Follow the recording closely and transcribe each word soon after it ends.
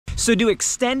So do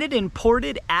extended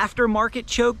imported aftermarket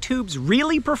choke tubes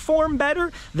really perform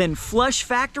better than flush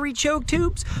factory choke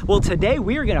tubes? Well, today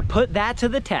we're gonna put that to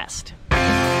the test.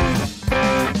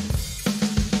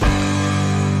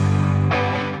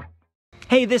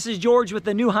 Hey, this is George with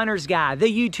the New Hunters Guide, the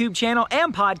YouTube channel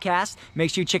and podcast.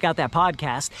 Make sure you check out that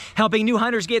podcast, helping new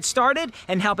hunters get started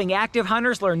and helping active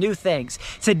hunters learn new things.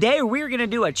 Today, we're gonna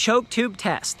do a choke tube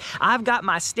test. I've got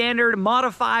my standard,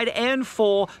 modified, and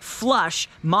full flush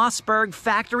Mossberg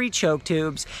factory choke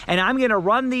tubes, and I'm gonna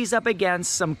run these up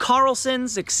against some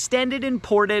Carlson's extended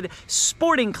imported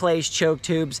sporting clays choke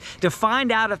tubes to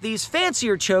find out if these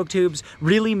fancier choke tubes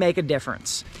really make a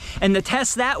difference. And to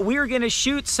test that, we're gonna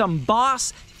shoot some Boss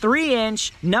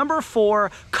 3-inch number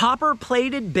 4 copper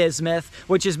plated bismuth,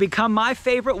 which has become my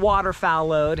favorite waterfowl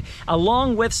load,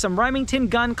 along with some Remington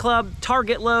Gun Club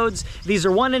target loads. These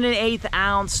are 1 1/8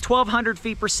 ounce, 1200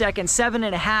 feet per second,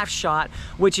 7.5 shot,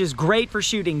 which is great for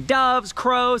shooting doves,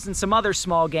 crows, and some other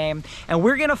small game. And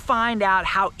we're gonna find out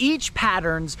how each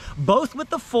patterns, both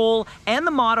with the full and the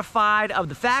modified of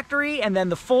the factory, and then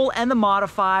the full and the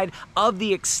modified of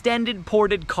the extended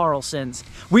ported Carlsons.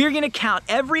 We're gonna count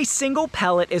every single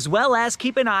pellet, as well as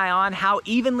keep an eye on how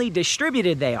evenly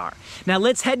distributed they are. Now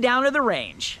let's head down to the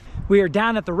range. We are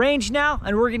down at the range now,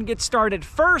 and we're gonna get started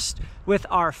first with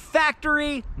our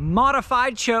factory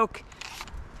modified choke,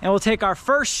 and we'll take our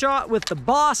first shot with the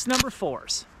Boss number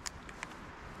 4s.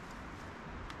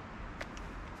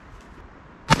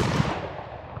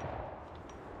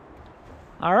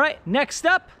 All right, next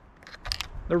up,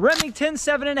 the Remington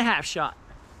 7.5 shot.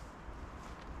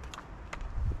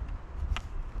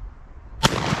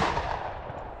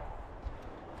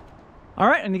 All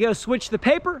right, I'm gonna go switch the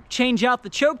paper, change out the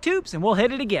choke tubes, and we'll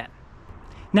hit it again.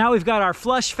 Now we've got our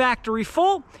flush factory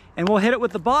full, and we'll hit it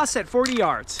with the Boss at 40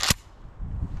 yards.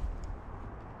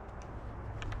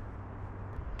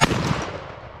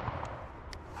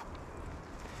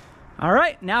 All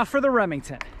right, now for the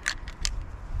Remington.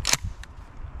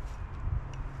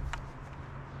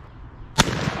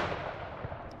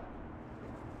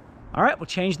 All right, we'll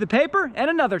change the paper and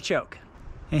another choke.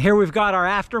 And here we've got our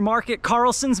aftermarket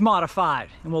Carlson's modified,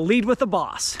 and we'll lead with the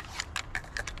Boss.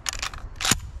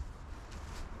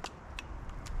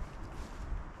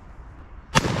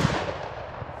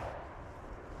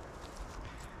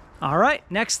 All right,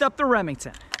 next up the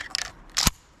Remington.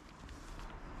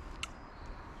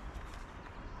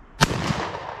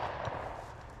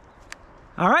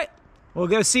 All right, we'll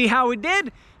go see how we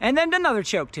did, and then another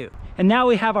choke tube. And now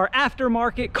we have our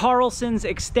aftermarket Carlson's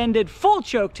extended full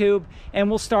choke tube, and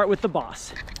we'll start with the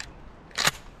Boss.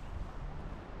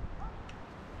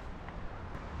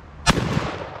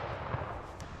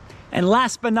 And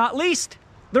last but not least,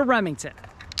 the Remington.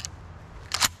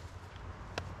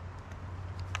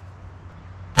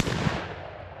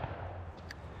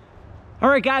 All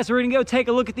right, guys, we're gonna go take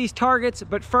a look at these targets,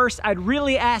 but first, I'd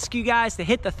really ask you guys to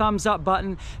hit the thumbs up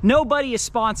button. Nobody is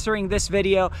sponsoring this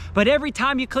video, but every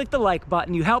time you click the like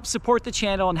button, you help support the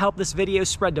channel and help this video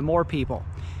spread to more people.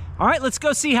 All right, let's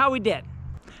go see how we did.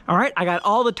 All right, I got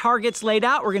all the targets laid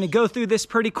out. We're gonna go through this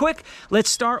pretty quick. Let's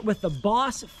start with the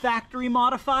Boss factory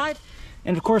modified.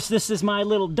 And of course, this is my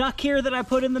little duck here that I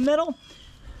put in the middle.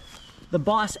 The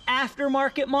Boss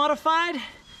aftermarket modified.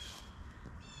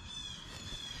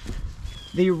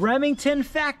 The Remington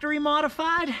factory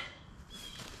modified,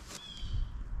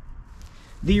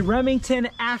 the Remington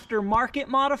aftermarket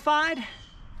modified,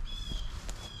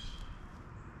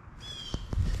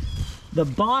 the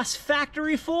Boss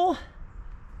factory full,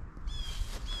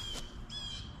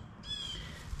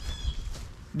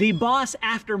 the Boss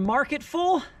aftermarket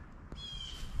full,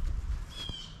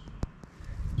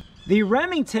 the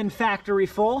Remington factory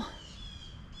full,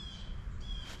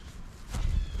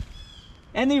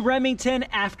 and the Remington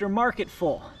aftermarket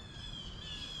full.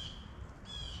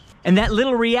 And that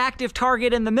little reactive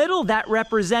target in the middle, that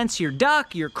represents your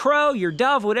duck, your crow, your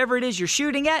dove, whatever it is you're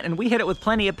shooting at, and we hit it with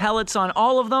plenty of pellets on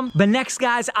all of them. But next,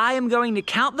 guys, I am going to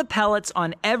count the pellets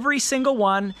on every single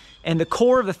one in the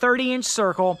core of the 30-inch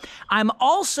circle. I'm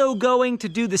also going to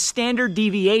do the standard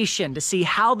deviation to see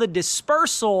how the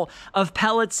dispersal of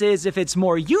pellets is, if it's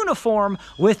more uniform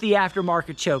with the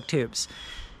aftermarket choke tubes.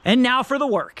 And now for the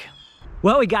work.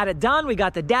 Well, we got it done. We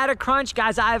got the data crunch.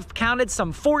 Guys, I've counted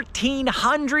some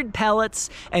 1,400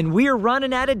 pellets and we're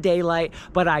running out of daylight,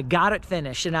 but I got it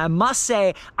finished. And I must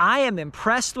say, I am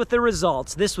impressed with the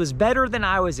results. This was better than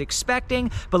I was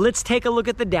expecting, but let's take a look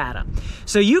at the data.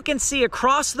 So you can see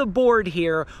across the board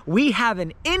here, we have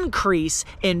an increase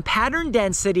in pattern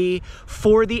density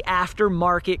for the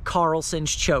aftermarket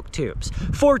Carlson's choke tubes.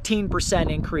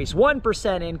 14% increase,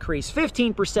 1% increase,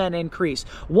 15% increase,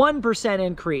 1%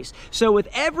 increase. So with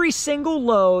every single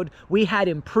load, we had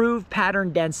improved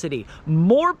pattern density.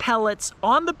 More pellets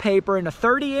on the paper in a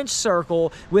 30-inch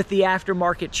circle with the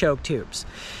aftermarket choke tubes.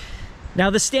 Now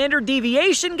the standard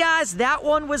deviation, guys, that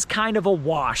one was kind of a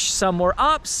wash. Some were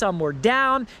up, some were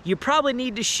down. You probably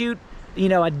need to shoot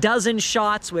a dozen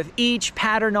shots with each,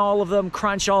 pattern all of them,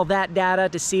 crunch all that data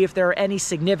to see if there are any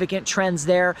significant trends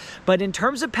there. But in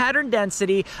terms of pattern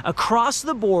density, across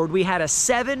the board, we had a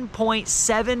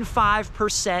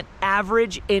 7.75%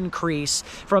 average increase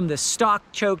from the stock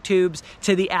choke tubes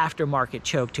to the aftermarket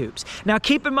choke tubes. Now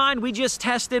keep in mind, we just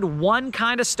tested one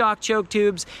kind of stock choke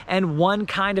tubes and one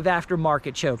kind of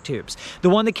aftermarket choke tubes. The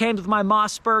one that came with my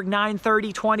Mossberg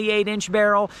 930 28-inch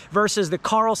barrel versus the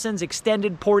Carlson's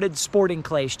extended ported sporting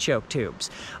clays choke tubes.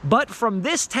 But from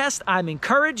this test, I'm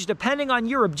encouraged. Depending on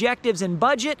your objectives and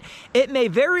budget, it may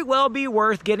very well be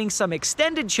worth getting some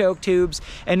extended choke tubes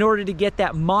in order to get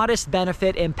that modest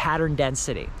benefit in pattern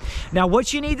density. Now,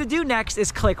 what you need to do next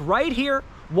is click right here,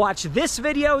 watch this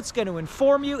video. It's going to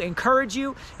inform you, encourage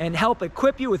you, and help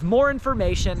equip you with more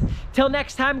information. Till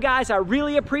next time, guys, I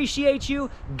really appreciate you.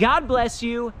 God bless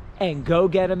you, and go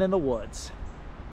get them in the woods.